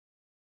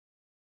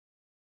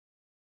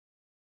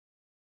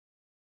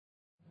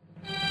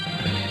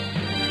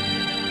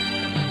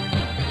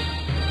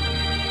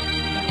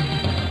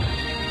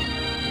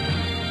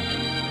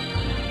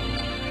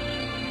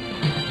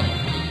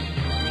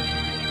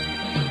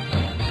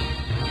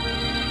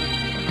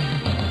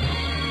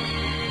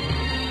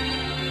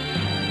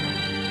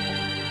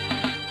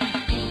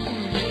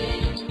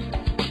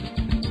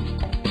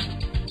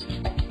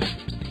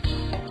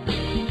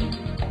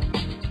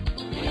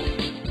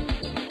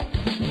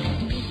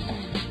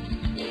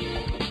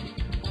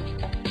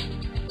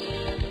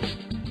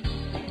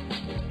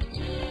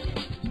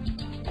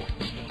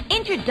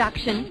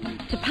introduction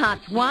to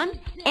parts 1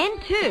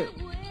 and 2.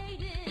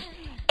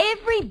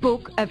 Every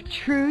book of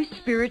true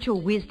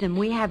spiritual wisdom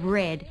we have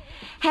read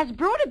has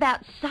brought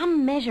about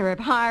some measure of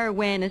higher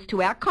awareness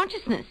to our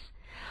consciousness,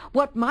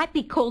 what might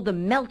be called the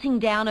melting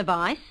down of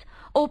ice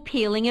or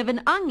peeling of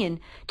an onion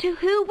to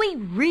who we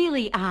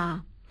really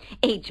are.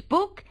 Each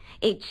book,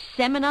 each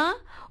seminar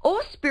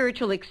or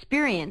spiritual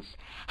experience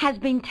has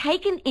been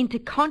taken into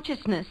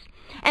consciousness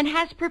and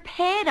has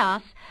prepared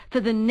us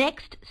for the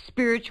next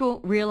spiritual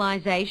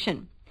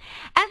realization.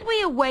 As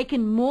we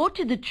awaken more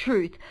to the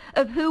truth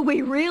of who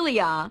we really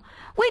are,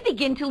 we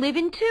begin to live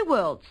in two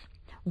worlds,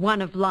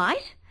 one of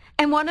light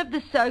and one of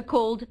the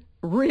so-called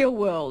real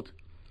world.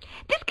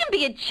 This can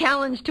be a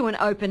challenge to an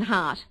open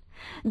heart.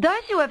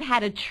 Those who have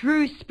had a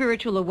true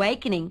spiritual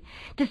awakening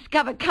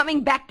discover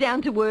coming back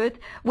down to earth,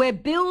 where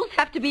bills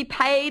have to be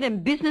paid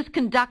and business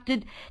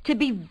conducted, to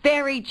be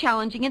very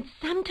challenging and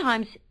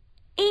sometimes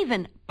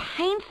even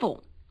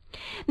painful.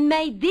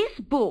 May this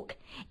book,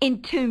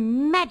 in 2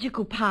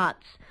 magical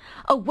parts,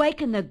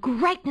 awaken the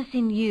greatness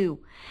in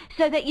you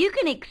so that you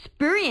can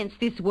experience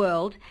this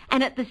world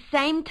and at the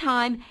same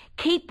time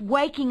keep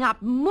waking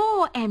up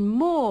more and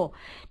more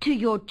to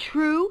your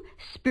true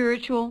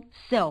spiritual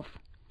self.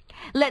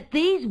 Let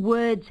these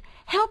words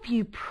help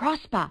you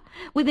prosper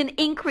with an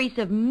increase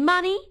of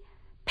money,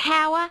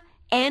 power,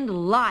 and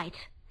light.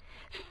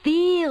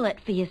 Feel it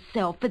for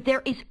yourself, but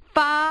there is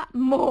far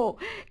more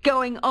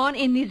going on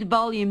in this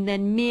volume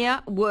than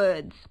mere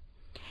words.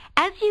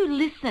 As you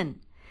listen,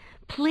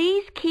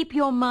 please keep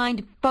your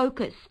mind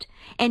focused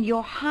and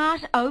your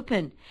heart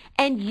open,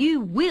 and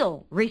you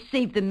will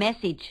receive the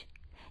message.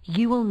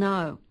 You will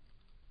know.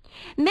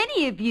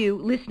 Many of you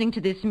listening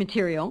to this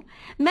material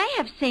may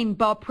have seen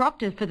Bob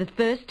Proctor for the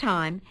first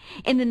time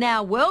in the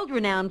now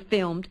world-renowned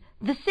film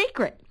The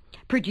Secret,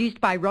 produced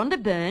by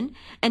Rhonda Byrne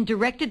and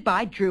directed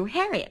by Drew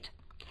Harriet.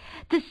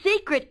 The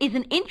Secret is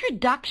an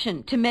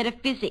introduction to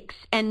metaphysics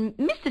and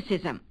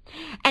mysticism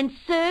and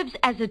serves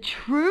as a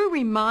true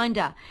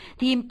reminder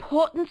the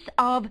importance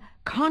of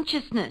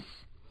consciousness.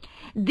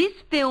 This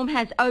film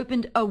has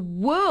opened a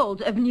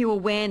world of new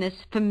awareness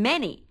for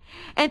many,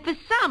 and for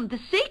some, The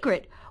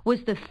Secret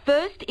was the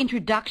first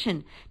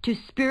introduction to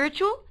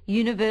spiritual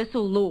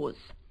universal laws.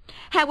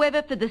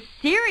 However, for the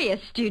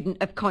serious student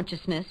of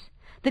consciousness,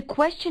 the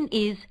question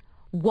is,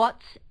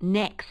 what's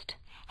next?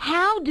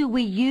 How do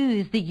we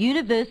use the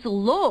universal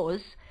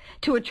laws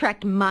to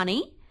attract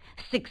money,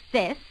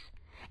 success,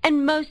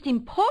 and most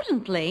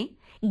importantly,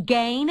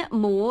 gain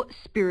more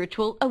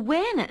spiritual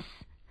awareness?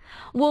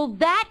 Well,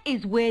 that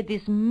is where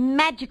this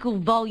magical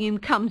volume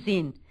comes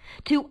in,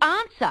 to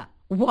answer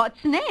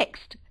what's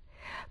next.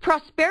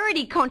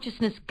 Prosperity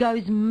consciousness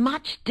goes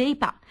much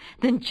deeper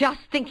than just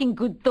thinking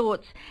good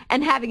thoughts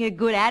and having a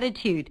good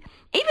attitude,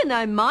 even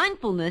though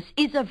mindfulness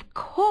is, of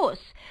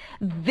course,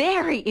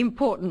 very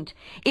important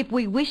if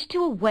we wish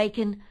to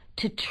awaken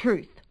to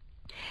truth.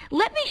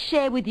 Let me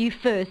share with you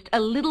first a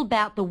little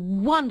about the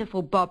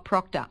wonderful Bob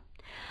Proctor.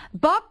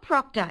 Bob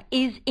Proctor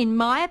is, in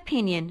my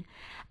opinion,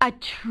 a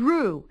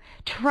true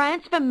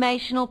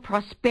transformational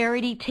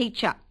prosperity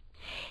teacher.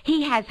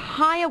 He has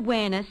high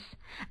awareness,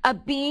 a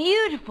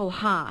beautiful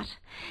heart,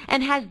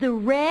 and has the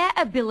rare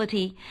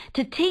ability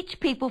to teach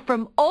people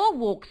from all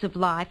walks of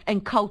life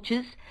and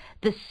cultures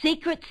the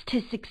secrets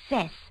to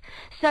success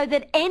so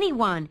that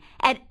anyone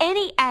at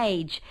any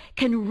age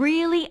can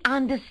really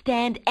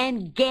understand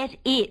and get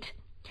it.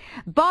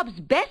 Bob's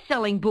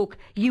best-selling book,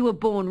 You Were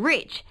Born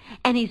Rich,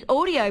 and his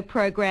audio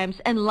programs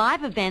and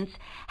live events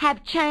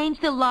have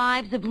changed the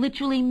lives of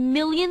literally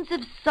millions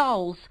of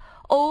souls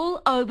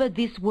all over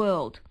this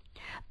world.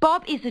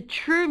 Bob is a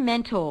true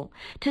mentor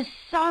to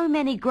so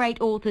many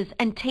great authors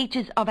and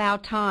teachers of our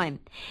time.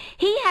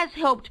 He has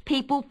helped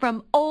people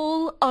from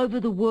all over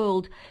the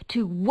world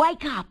to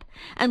wake up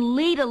and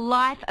lead a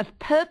life of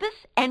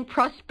purpose and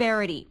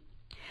prosperity.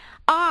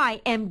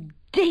 I am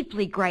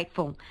deeply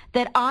grateful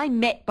that I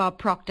met Bob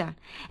Proctor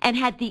and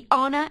had the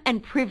honor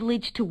and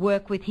privilege to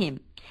work with him.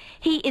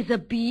 He is a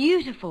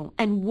beautiful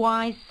and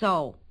wise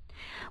soul.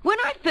 When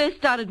I first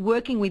started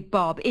working with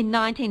Bob in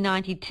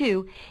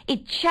 1992,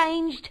 it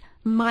changed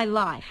my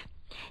life.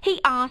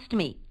 He asked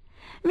me,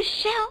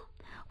 "Michelle,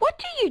 what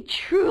do you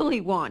truly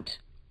want?"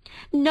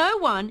 No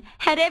one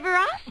had ever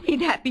asked me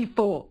that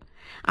before.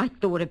 I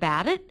thought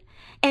about it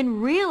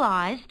and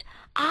realized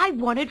I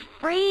wanted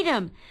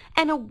freedom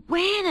and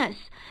awareness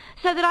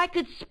so that I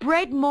could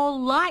spread more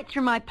light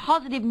through my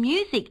positive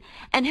music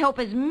and help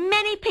as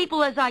many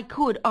people as I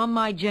could on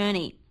my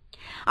journey.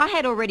 I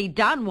had already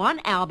done one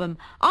album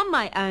on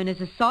my own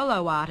as a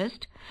solo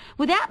artist.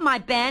 Without my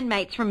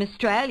bandmates from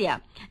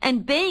Australia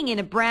and being in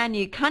a brand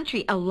new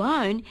country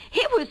alone,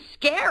 it was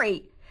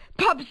scary.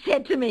 Bob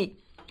said to me,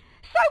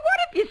 "So what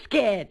if you're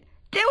scared?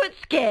 Do it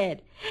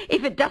scared.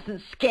 If it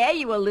doesn't scare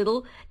you a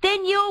little,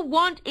 then your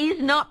want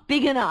is not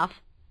big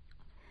enough."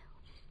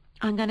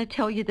 I'm going to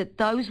tell you that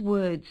those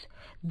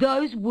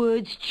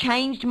words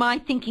changed my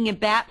thinking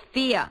about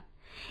fear.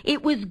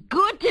 It was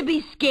good to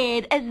be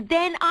scared, as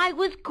then I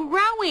was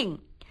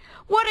growing.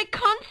 What a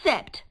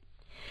concept!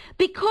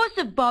 Because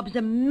of Bob's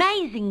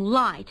amazing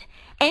light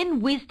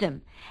and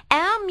wisdom,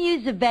 our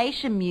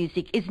Musivation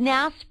music is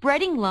now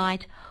spreading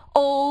light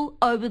all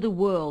over the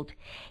world.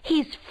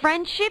 His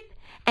friendship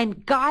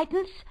and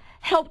guidance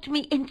helped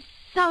me in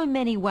so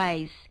many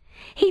ways.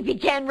 He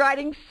began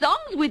writing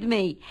songs with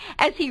me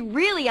as he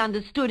really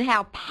understood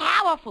how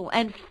powerful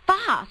and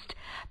fast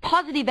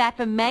positive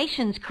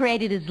affirmations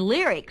created as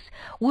lyrics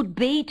would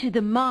be to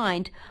the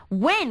mind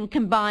when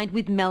combined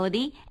with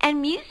melody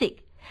and music.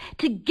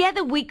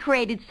 Together we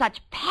created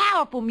such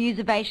powerful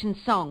Musivation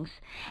songs,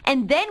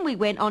 and then we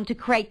went on to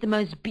create the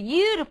most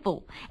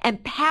beautiful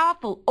and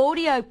powerful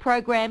audio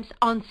programs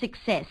on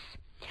Success.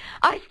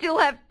 I still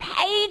have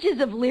pages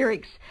of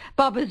lyrics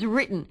Bob has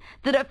written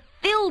that are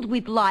filled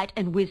with light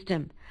and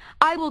wisdom.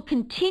 I will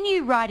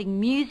continue writing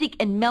music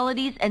and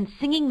melodies and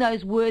singing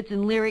those words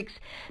and lyrics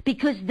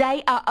because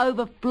they are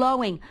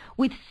overflowing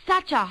with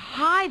such a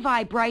high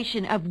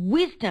vibration of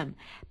wisdom,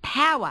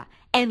 power,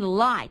 and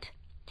light.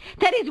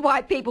 That is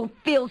why people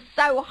feel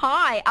so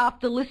high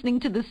after listening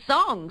to the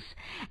songs,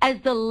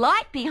 as the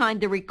light behind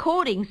the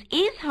recordings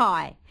is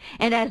high.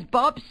 And as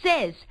Bob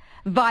says,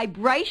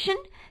 vibration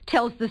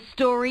tells the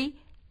story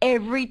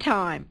every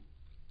time.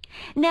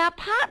 Now,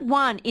 part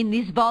 1 in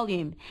this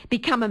volume,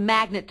 Become a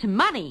Magnet to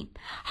Money,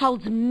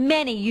 holds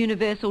many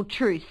universal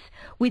truths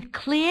with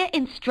clear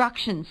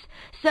instructions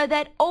so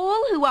that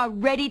all who are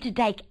ready to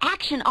take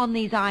action on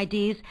these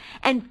ideas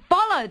and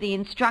follow the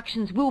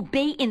instructions will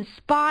be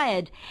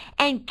inspired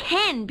and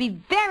can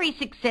be very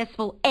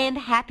successful and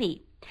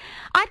happy.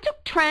 I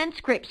took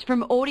transcripts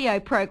from audio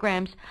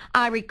programs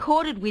I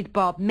recorded with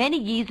Bob many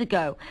years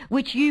ago,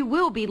 which you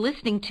will be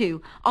listening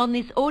to on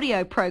this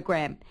audio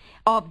program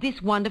of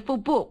this wonderful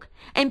book,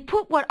 and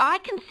put what I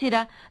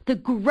consider the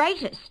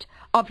greatest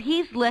of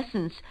his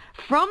lessons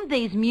from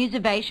these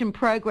Musivation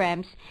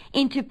programs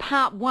into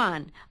part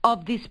 1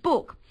 of this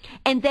book,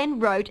 and then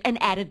wrote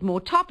and added more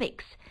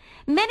topics.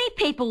 Many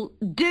people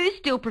do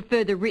still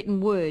prefer the written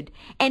word,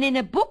 and in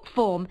a book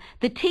form,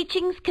 the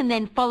teachings can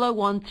then follow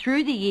on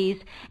through the years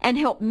and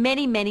help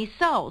many, many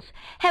souls.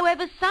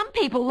 However, some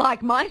people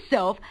like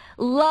myself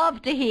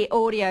love to hear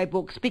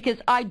audiobooks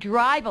because I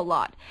drive a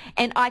lot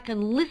and I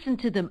can listen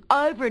to them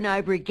over and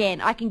over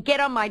again. I can get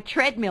on my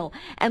treadmill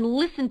and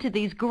listen to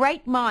these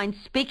great minds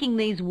speaking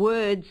these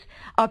words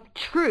of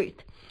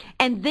truth.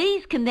 And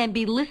these can then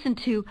be listened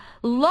to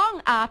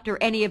long after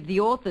any of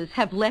the authors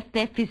have left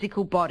their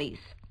physical bodies.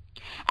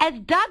 As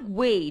Doug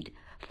Weed,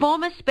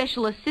 former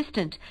special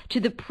assistant to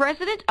the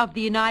President of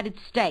the United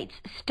States,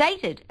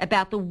 stated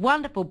about the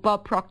wonderful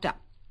Bob Proctor,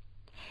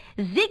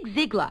 Zig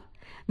Ziglar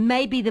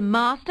may be the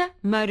master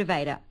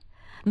motivator.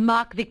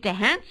 Mark Victor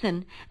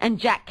Hansen and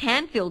Jack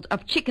Canfield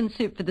of Chicken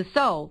Soup for the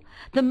Soul,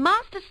 the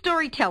master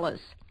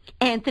storytellers.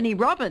 Anthony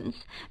Robbins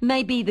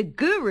may be the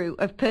guru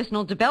of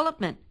personal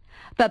development,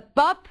 but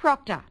Bob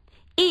Proctor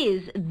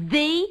is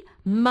the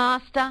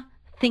master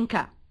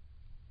thinker.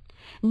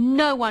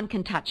 No one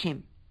can touch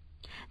him.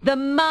 The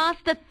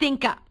master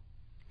thinker.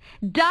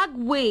 Doug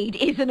Weed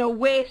is an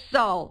aware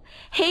soul.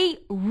 He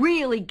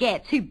really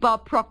gets who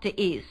Bob Proctor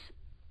is.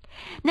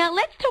 Now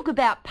let's talk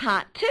about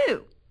part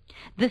 2,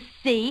 the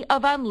Sea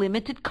of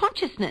Unlimited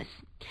Consciousness.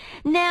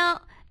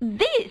 Now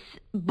this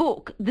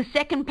book, the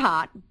second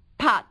part,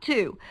 part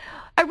 2,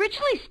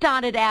 originally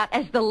started out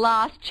as the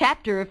last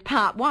chapter of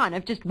part 1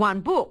 of just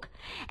one book.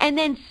 And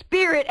then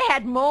Spirit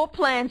had more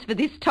plans for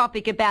this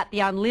topic about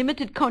the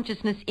unlimited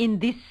consciousness in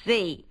this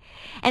sea.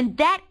 And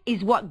that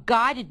is what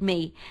guided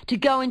me to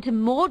go into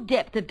more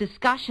depth of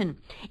discussion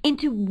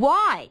into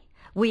why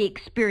we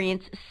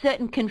experience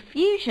certain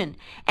confusion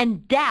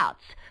and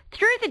doubts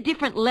through the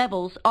different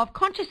levels of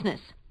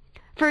consciousness.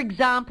 For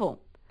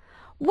example,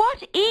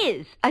 what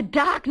is a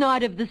dark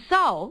night of the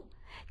soul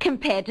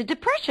compared to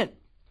depression?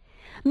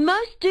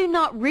 Most do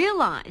not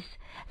realize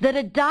that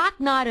a dark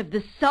night of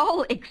the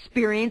soul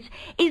experience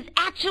is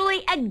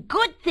actually a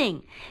good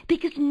thing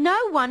because no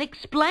one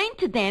explained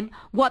to them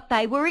what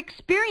they were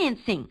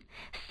experiencing.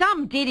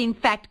 Some did in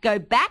fact go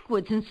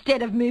backwards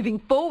instead of moving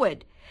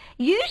forward.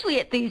 Usually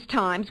at these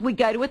times we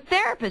go to a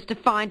therapist to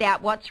find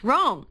out what's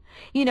wrong.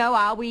 You know,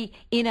 are we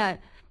in a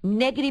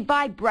negative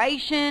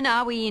vibration?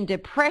 Are we in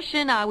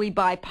depression? Are we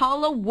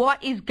bipolar?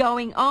 What is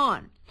going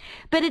on?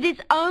 But it is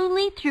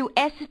only through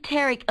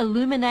esoteric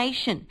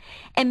illumination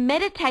and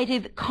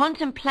meditative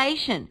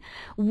contemplation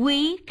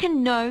we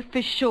can know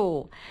for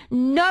sure.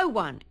 No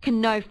one can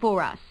know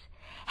for us.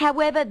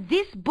 However,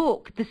 this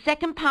book, the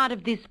second part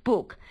of this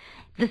book,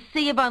 The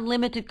Sea of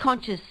Unlimited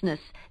Consciousness,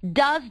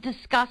 does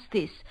discuss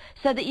this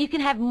so that you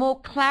can have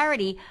more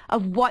clarity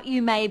of what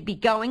you may be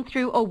going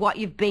through or what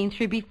you've been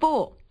through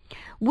before.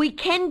 We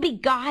can be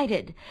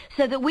guided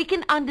so that we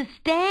can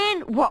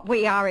understand what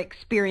we are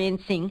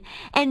experiencing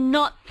and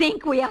not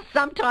think we are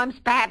sometimes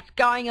perhaps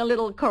going a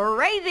little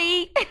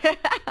crazy.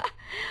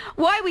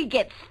 Why we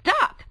get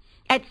stuck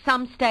at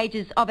some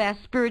stages of our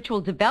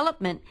spiritual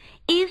development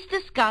is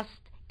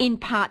discussed in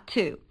part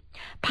 2.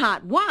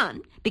 Part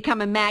 1,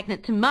 Become a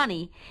Magnet to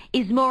Money,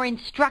 is more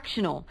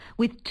instructional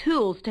with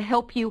tools to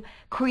help you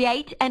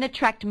create and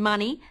attract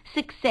money,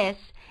 success,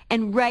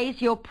 and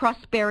raise your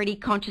prosperity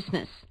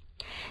consciousness.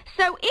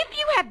 So if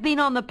you have been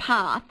on the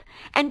path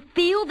and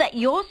feel that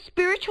your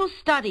spiritual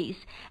studies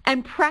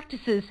and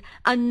practices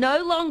are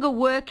no longer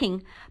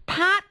working,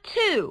 Part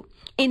 2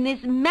 in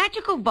this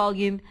magical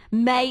volume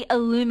may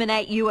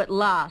illuminate you at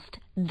last.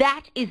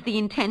 That is the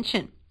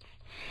intention.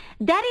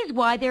 That is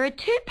why there are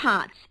 2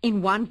 parts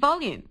in one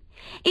volume.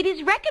 It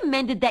is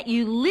recommended that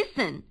you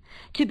listen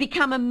to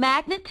Become a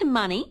Magnet to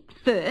Money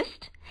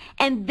first,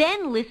 and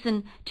then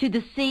listen to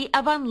The Sea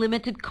of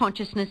Unlimited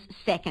Consciousness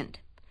second.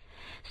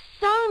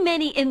 So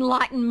many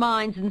enlightened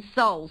minds and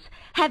souls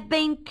have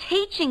been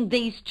teaching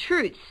these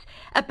truths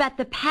about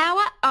the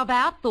power of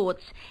our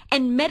thoughts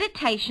and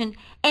meditation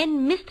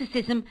and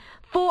mysticism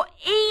for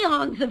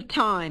eons of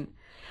time,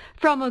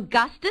 from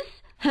Augustus,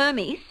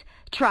 Hermes,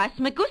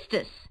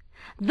 Trismegistus,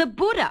 the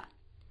Buddha,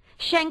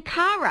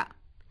 Shankara,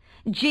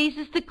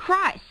 Jesus the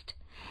Christ,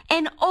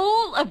 and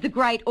all of the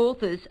great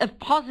authors of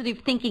positive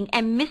thinking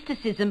and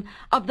mysticism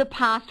of the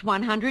past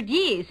 100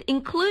 years,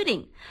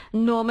 including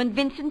Norman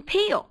Vincent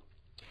Peale,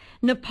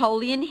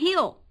 Napoleon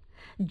Hill,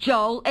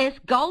 Joel S.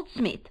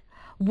 Goldsmith,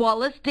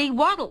 Wallace D.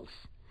 Wattles,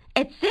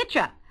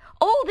 etc.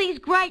 All these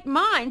great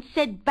minds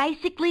said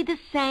basically the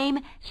same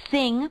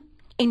thing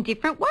in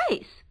different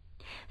ways.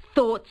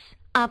 Thoughts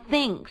are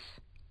things.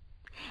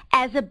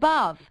 As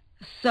above,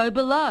 so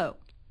below.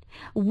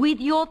 With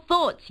your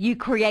thoughts you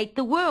create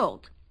the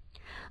world.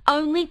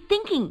 Only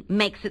thinking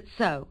makes it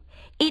so.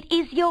 It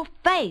is your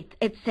faith,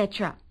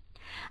 etc.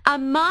 A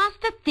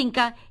master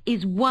thinker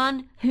is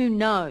one who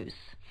knows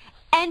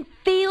and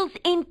feels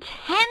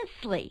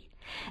intensely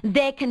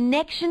their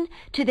connection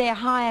to their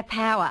higher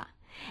power.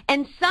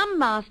 And some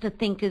master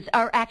thinkers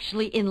are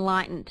actually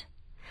enlightened.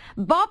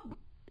 Bob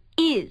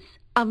is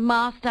a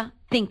master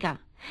thinker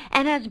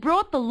and has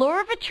brought the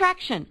law of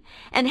attraction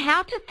and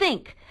how to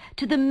think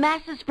to the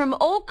masses from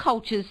all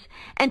cultures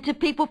and to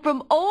people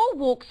from all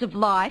walks of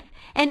life,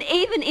 and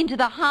even into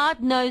the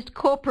hard-nosed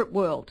corporate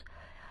world.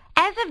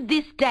 As of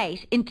this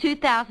date, in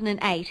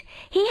 2008,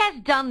 he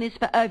has done this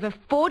for over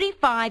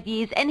 45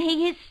 years, and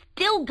he is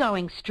still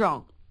going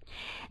strong.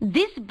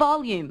 This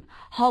volume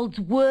holds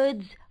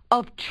words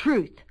of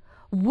truth,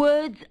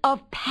 words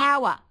of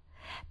power,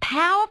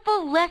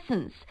 powerful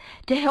lessons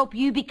to help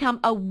you become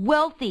a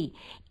wealthy,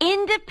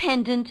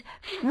 independent,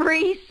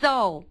 free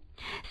soul.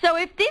 So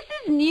if this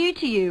is new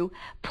to you,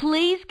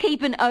 please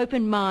keep an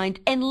open mind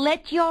and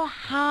let your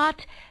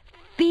heart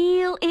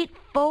feel it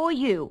for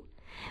you.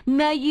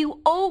 May you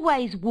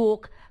always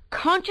walk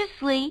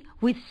consciously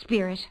with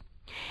spirit,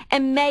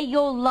 and may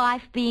your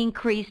life be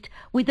increased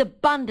with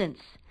abundance,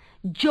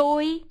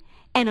 joy,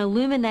 and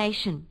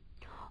illumination.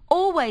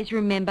 Always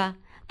remember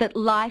that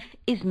life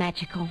is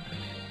magical.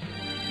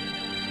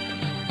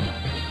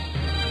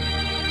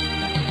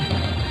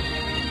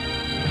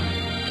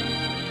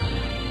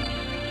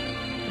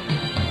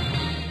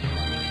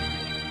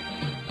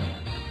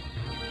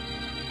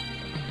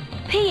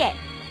 P.S.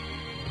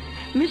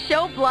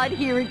 Michelle Blood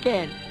here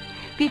again.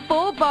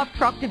 Before Bob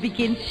Proctor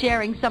begins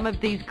sharing some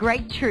of these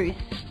great truths,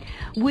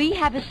 we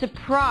have a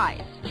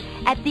surprise.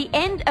 At the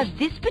end of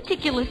this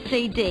particular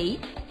CD,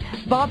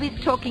 Bob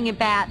is talking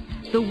about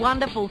the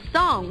wonderful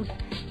songs,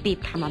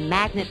 Become a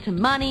Magnet to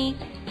Money,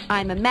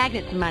 I'm a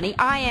Magnet to Money,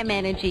 I Am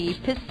Energy,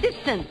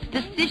 Persistence,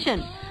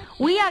 Decision.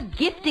 We are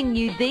gifting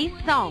you these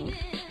songs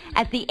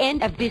at the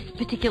end of this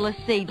particular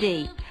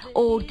CD,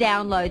 or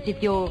downloads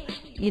if you're,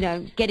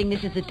 getting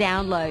this as a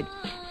download.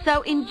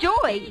 So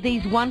enjoy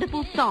these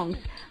wonderful songs,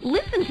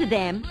 listen to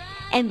them,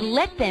 and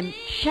let them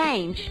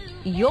change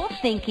your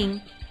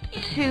thinking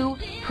to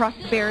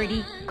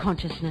prosperity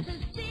consciousness.